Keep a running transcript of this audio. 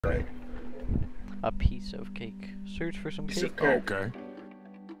Right. A piece of cake. Search for some cake. Okay.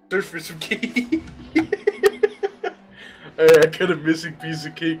 Search for some cake. Hey, I got a missing piece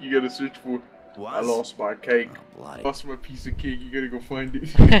of cake you gotta search for. What? I lost my cake. Like... Lost my piece of cake, you gotta go find it.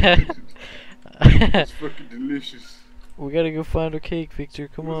 It's fucking delicious. We gotta go find our cake, Victor.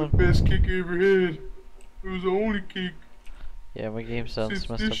 Come It was on. the best cake I ever had. It was the only cake. Yeah, my game sounds Since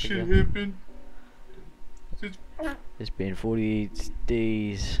messed this up shit again. happened. Since It's been 48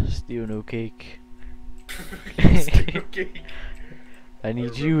 days, still no cake. still cake. I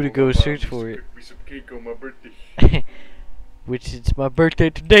need you to go search for it. Cook me some cake on my birthday. Which it's my birthday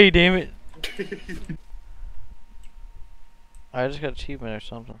today, damn it. I just got an achievement or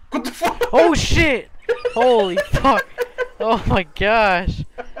something. What the fuck? Oh shit! Holy fuck! Oh my gosh!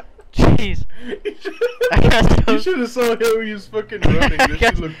 Jeez! I got so You should have saw how he was fucking running. That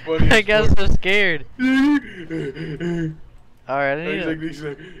shit looked funny. I as got fuck. so scared. Alright, I need to... He's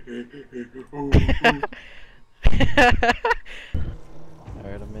like, oh,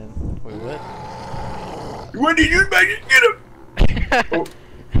 Alright, I'm in. Wait, what? What did you make it? Get him! Oh.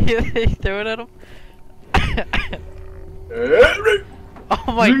 You throw it at him?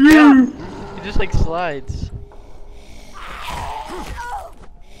 Oh my god! He just like slides.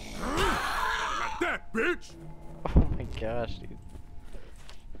 Like that, bitch! Oh my gosh, dude.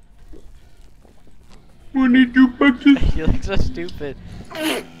 22 bucks. You look so stupid.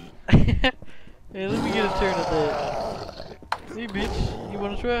 Hey, let me get a turn at that. Hey, bitch, you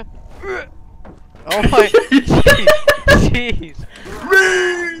wanna try? Oh my, jeez.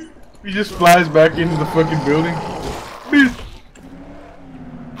 He just flies back into the fucking building. Bitch.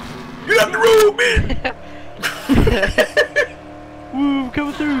 Get out the road, bitch. Woo, I'm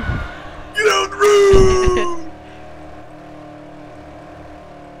coming through. Get out the road.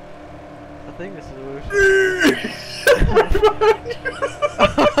 I think this is the worst.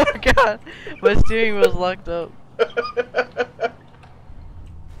 Oh Oh god, my steering wheel's locked up.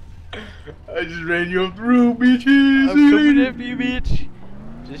 I just ran you off the road, bitches. I'm coming after you, bitch.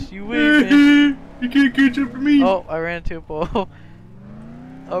 Just you wait, man. You can't catch up to me. Oh, I ran into a pole.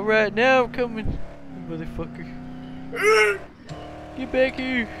 Alright, now I'm coming. You motherfucker. Get back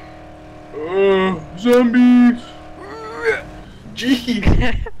here. Zombies. Jeez.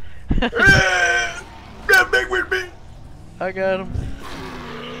 Run back with me. I got him.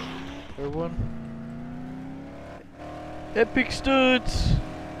 Or one. Epic studs.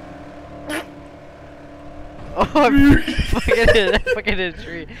 Oh, I fucking hit a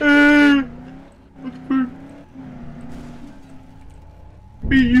tree. What the fuck?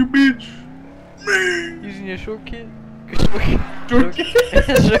 Be you, bitch. Me. Using your short kit? Short kit. Short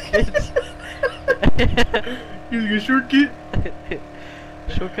kits. Using a short kit.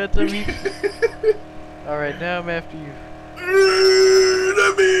 Shortcuts, I mean. Alright, now I'm after you.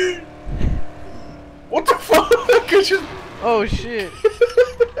 Not me. What the fuck? I just... Oh shit.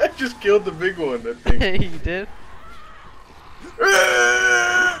 I just killed the big one, I think. Hey, you did?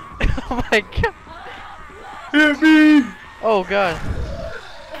 Oh my god. Hit me. Oh god.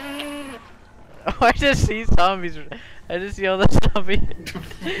 Oh, I just see zombies. I just see all the zombies.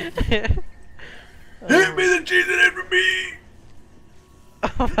 Hit me, the cheese and after me.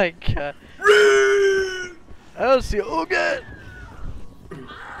 Oh my god. Run. I don't see. Oh god.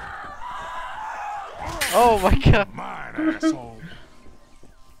 Oh my god. Mine, asshole.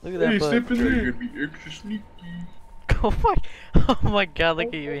 Look at that Hey, butt. step in there. You gotta be extra sneaky. Oh my god, look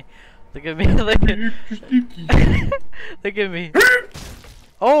at you. Look at me, look Be at extra sneaky. Look at me.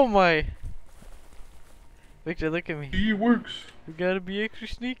 Oh my. Victor, look at me. It works. We gotta be extra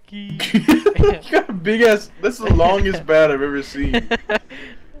sneaky. You got a big ass. That's the longest bat I've ever seen. What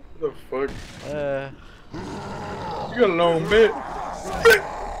the fuck? You got a long bat.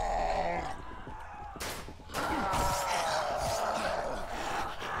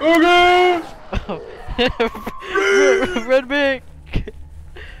 Okay. Red big.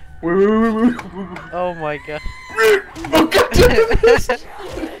 Wait. Oh my god. Oh god.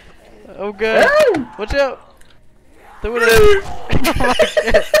 Oh god. Watch out. Throw it at. Oh my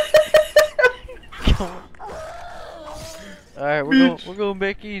god. Alright, we're going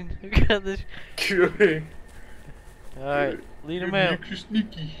back in. We got this. Okay. Alright, lead him Be out. extra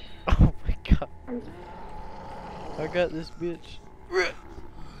sneaky. Oh my god. I got this bitch.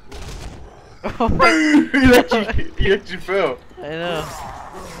 Oh my. he actually fell. I know.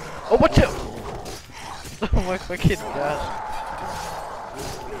 Oh, watch out! Oh my fucking gosh.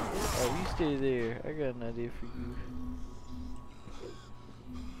 Oh, you stay there. I got an idea for you.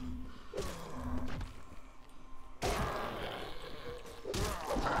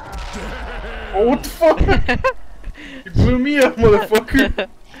 Oh, what the fuck? You blew me up, motherfucker.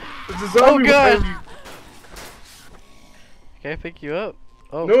 It's a zombie. God. behind Can I pick you up?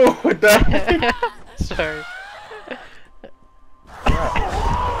 Oh. you. No, what the? Sorry.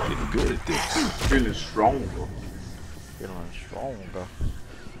 Getting good at this. Feeling strong, bro. Feeling strong, bro.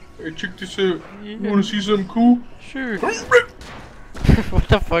 Hey, check this out. Yeah. You wanna see something cool? Sure. What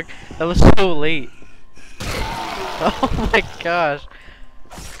the fuck? That was so late. Oh my gosh.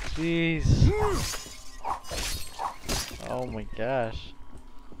 Jeez. Oh my gosh.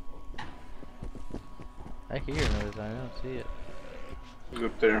 I hear noise, I don't see it. He's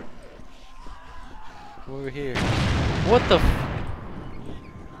up there. Over here. What the f—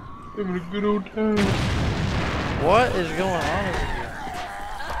 Having a good old time. What is going on over here?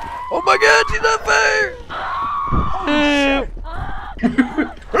 Oh my god, she's on fire!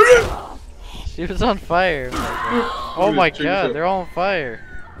 She was on fire. Oh my god, they're all on fire.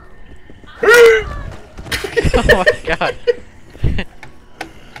 Oh my god.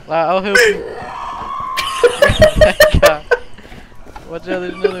 Wow, I'll help you. Oh my god. Watch out,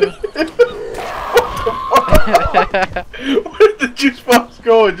 there's another one. Where did the juice box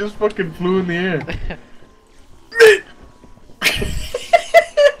go? It just fucking flew in the air.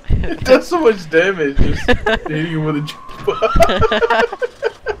 It does so much damage just hitting you with a juice box.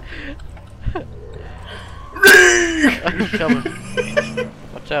 I'm coming.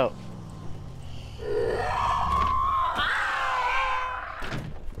 Watch out.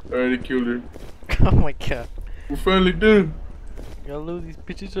 Alright, I killed her. Oh my god. We're finally done. Gotta load these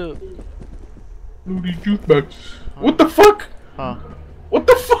bitches up. Load these juice boxes. What the fuck? Huh. What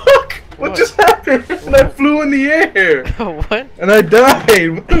the fuck? What just happened? And I flew in the air. What? And I died.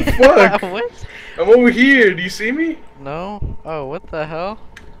 What the fuck? What? I'm over here. Do you see me? No? Oh, what the hell?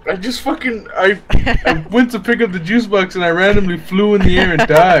 I just fucking I went to pick up the juice box and I randomly flew in the air and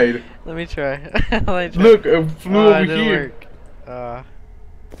died. Let me try. Let me try. Look, I flew Oh, over it didn't here. work.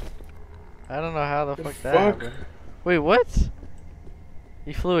 I don't know how the fuck that Fuck. happened. Wait, what?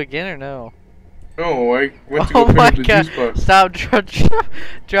 You flew again or no? No, I went to Oh go my pick up the god! juice box. Stop!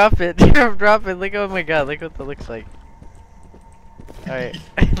 Drop it! Drop it! Look! Oh my god! Look what that looks like. All right,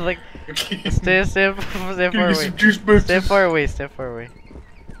 like stand far Give me away. some juice boxes. Stand far away. Stand far away.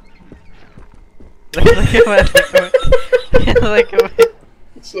 Look at my look at my.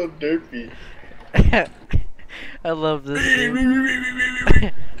 It's so derpy. I love this.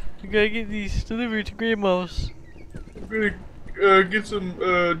 Dude. We gotta get these delivered to Grandma's. I'm gonna get some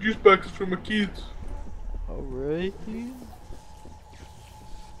juice boxes for my kids. Alright, dude.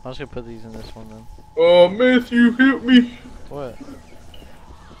 I'm just gonna put these in this one then. Oh, Matthew, help me. What?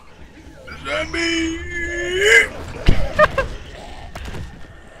 Is that me?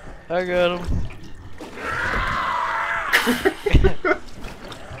 I got him.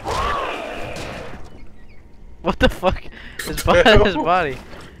 What the fuck? His body.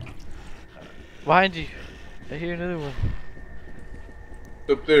 Behind you. I hear another one.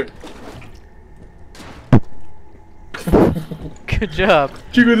 Up there. Good job.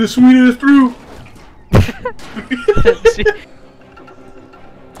 She got the sweetest through.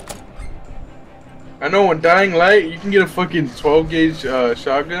 I know on Dying Light you can get a fucking 12 gauge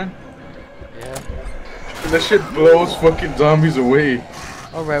shotgun. Yeah. And that shit blows fucking zombies away.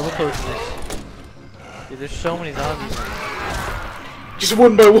 Alright, we'll close this. Dude, there's so many zombies. Just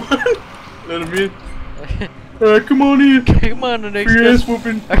one by one. Let them in. Alright, come on in. Come on, the next ass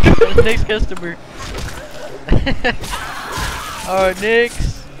whooping. the next customer. Alright,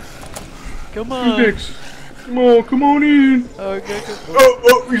 next. Come on. Who's next? Come on in. Alright, go.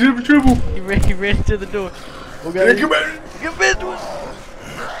 Oh, he's in trouble. He ran into the door. Oh god. Hey, come on. Get back to us.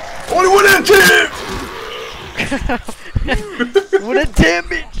 Only one at a time. What a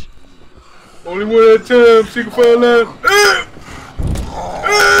damage. Only one at a time. Single file line.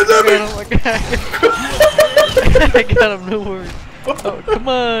 Damn it. Oh my god. I got him, no worries. Oh, come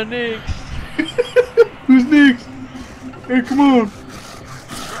on, next. Who's next? Hey, come on.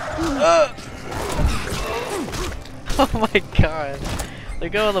 Oh my god.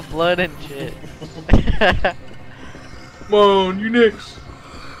 Look at all the blood and shit. Come on, you next.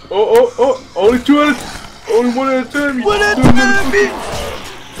 Oh. Only one at a time. One at a time, bitch.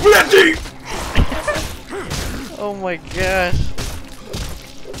 One at a time. Oh my gosh.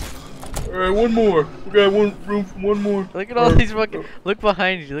 Alright, one more. We got room for one more. Look at all these fucking. Look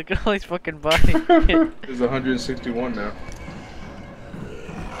behind you. Look at all these fucking bodies. There's 161 now.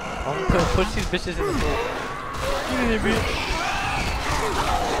 I'm gonna push these bitches in the hole. Get in there, bitch.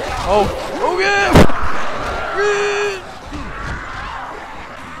 Oh yeah!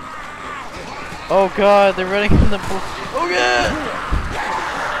 Oh god, they're running in the pool. Oh god!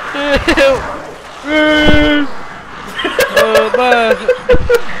 Oh bye!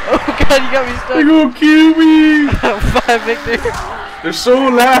 Oh God, you got me They're stuck. gonna kill me. Bye, Victor. They're so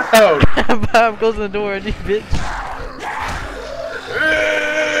loud. Bye, I'm closing the door on you, bitch.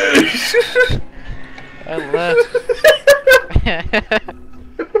 I left.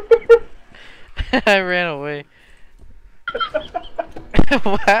 I ran away.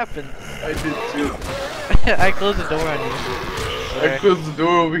 What happened? I did too. I closed the door on you. I closed the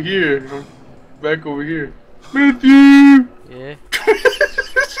door over here. I'm back over here. Matthew! Yeah.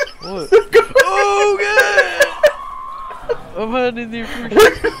 What? Oh, God! I'm hiding in there first.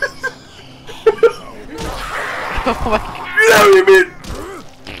 Oh my God. Get out of here, man!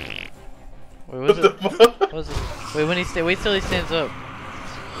 Wait, What the fuck? What was it? Wait, when he wait till he stands up.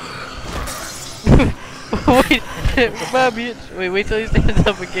 Wait, my bitch. Wait till he stands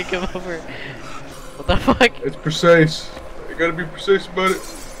up and kick him over. What the fuck? It's precise. I gotta be precise about it.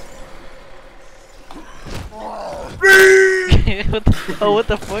 What the, oh, what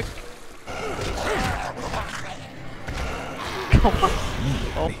the fuck? Come on.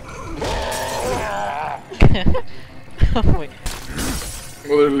 Oh. Oh my.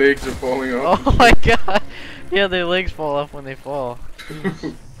 Well, their legs are falling off. Oh my God. Yeah, their legs fall off when they fall.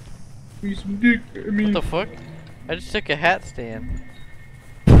 Me some dick. I mean, What the fuck? I just took a hat stand.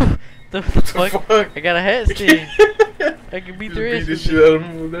 the fuck? I got a hat stand. I can beat just their beat ass the with shit it. out of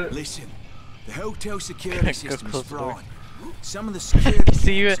them with that. Listen, the hotel security Go system close is the door. fried. Some of the security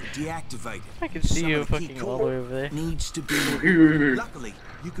see you. cameras are deactivated. I can see Some you of the key fucking all the way over there. needs to be. Wait. Luckily,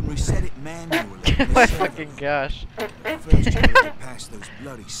 you can reset it manually. Oh my fucking gosh. First, you gotta get past those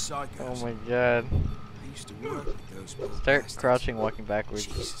bloody psychos. Oh my God. I used to work with those poor Start bastards. crouching, walking backwards.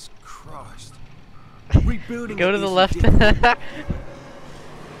 Jesus Christ. Rebuilding Go it to the isn't left. difficult.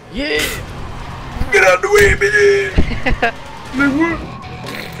 Yeah. Get out the way, bitch! Like what?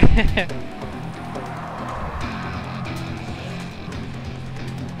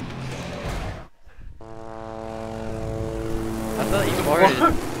 I thought you farted.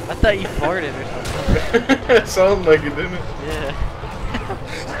 I thought you farted or something. It sounded like it, didn't it? Yeah.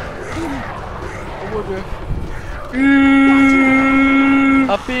 I wonder.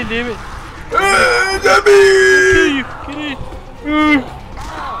 Hop in, damn it. Dabby! Get in.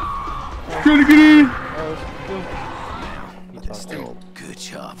 Trying to get in. Alright, let's go. Good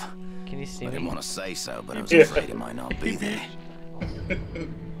job. Can you see I didn't me? want to say so, but I was Yeah. afraid it might not be there.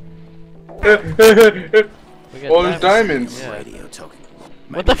 We got Oh, there's diamonds. Yeah. Radio talking.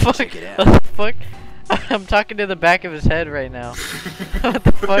 What the fuck? Check it out. What the fuck? I'm talking to the back of his head right now. What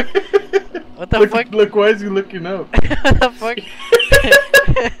the fuck? What the fuck? Look, why is he looking up? What the fuck?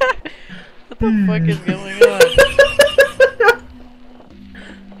 What the fuck is going on?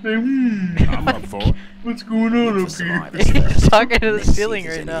 Like, I'm up for it. what's going on For up survivors here? He's first. talking to the Let's see if ceiling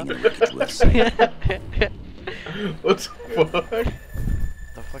there's right now. anything we could say. What the fuck?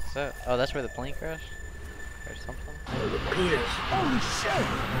 The fuck's that? Oh, that's where the plane crashed? Or something?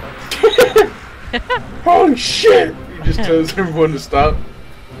 Holy shit! He just tells everyone to stop.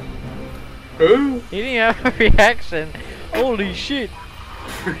 Huh? He didn't have a reaction. Holy shit!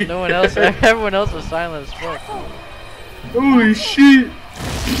 No one else, everyone else was silent as fuck. Holy shit!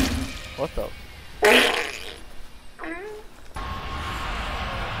 What the?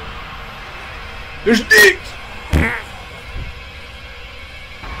 There's dicks!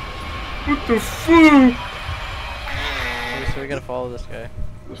 What the fuck? Okay, so we gotta follow this guy.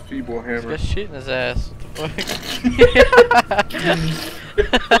 This feeble This hammer. guy's shit in his ass. What the fuck?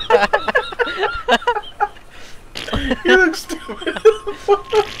 He looks stupid.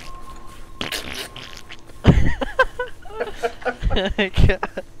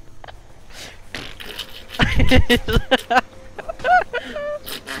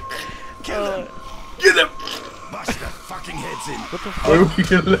 Kill him! Get him! Bust their fucking heads in. What the Why fuck? we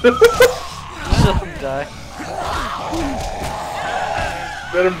gonna let him? Just let him die.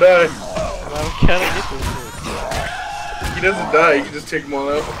 Let him die. I'm kinda get this shit. He doesn't die, you can just take them all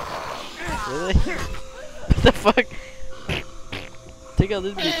out. Really? What the fuck? Take out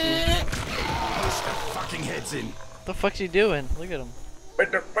this bitch. Bust their fucking heads in. What the fuck's he doing? Look at him.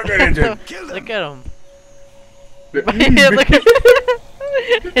 What the fuck are you doing? Kill them. Look at him. What Yeah, look at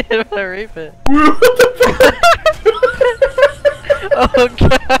him. I rape it. Oh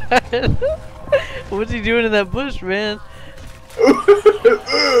god. What's he doing in that bush, man?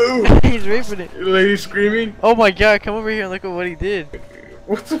 He's raping it. The lady screaming? Oh my god, come over here and look at what he did.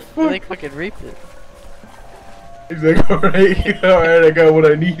 What the He fuck? like fucking raped it. He's like, alright, alright, I got what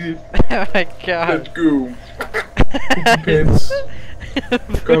I needed. Oh my god. Let's go. Poopy pants.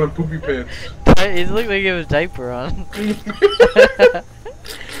 Call him poopy pants. He looked like he had a diaper on.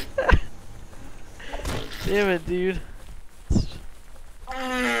 Damn it, dude.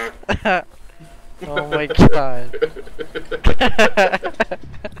 Oh my god.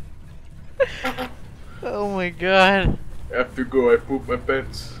 Oh my god. After go, I poop my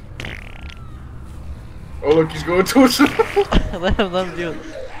pants. Oh look, he's going towards him. let him do it.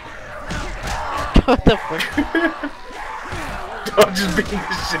 What the fuck? I'm just beating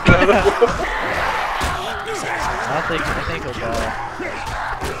the shit out of him. I think he'll die.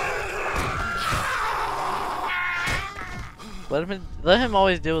 Let him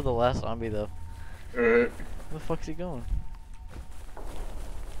always deal with the last zombie though. Alright. Where the fuck's he going?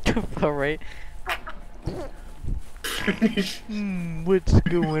 Alright. What's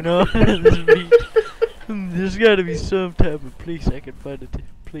going on in this beach? There's gotta be some type of place I can find a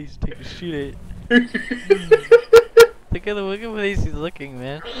place to take a shit at. Look at the place he's looking,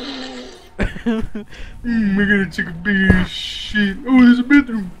 man. I gotta take a big shit. Oh, there's a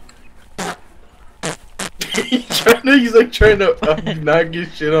bathroom. He's like trying to not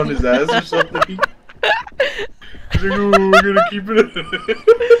get shit on his ass or something. He's like, oh, we're gonna keep it.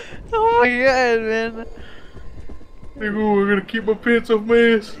 Oh my god, man. Like, oh, we're gonna keep my pants off my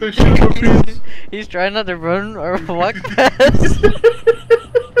ass. I shit on my pants. He's trying not to run or walk fast.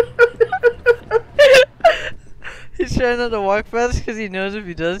 He's trying not to walk fast because he knows if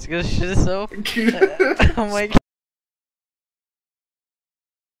he does, he's gonna shit himself. Oh my god.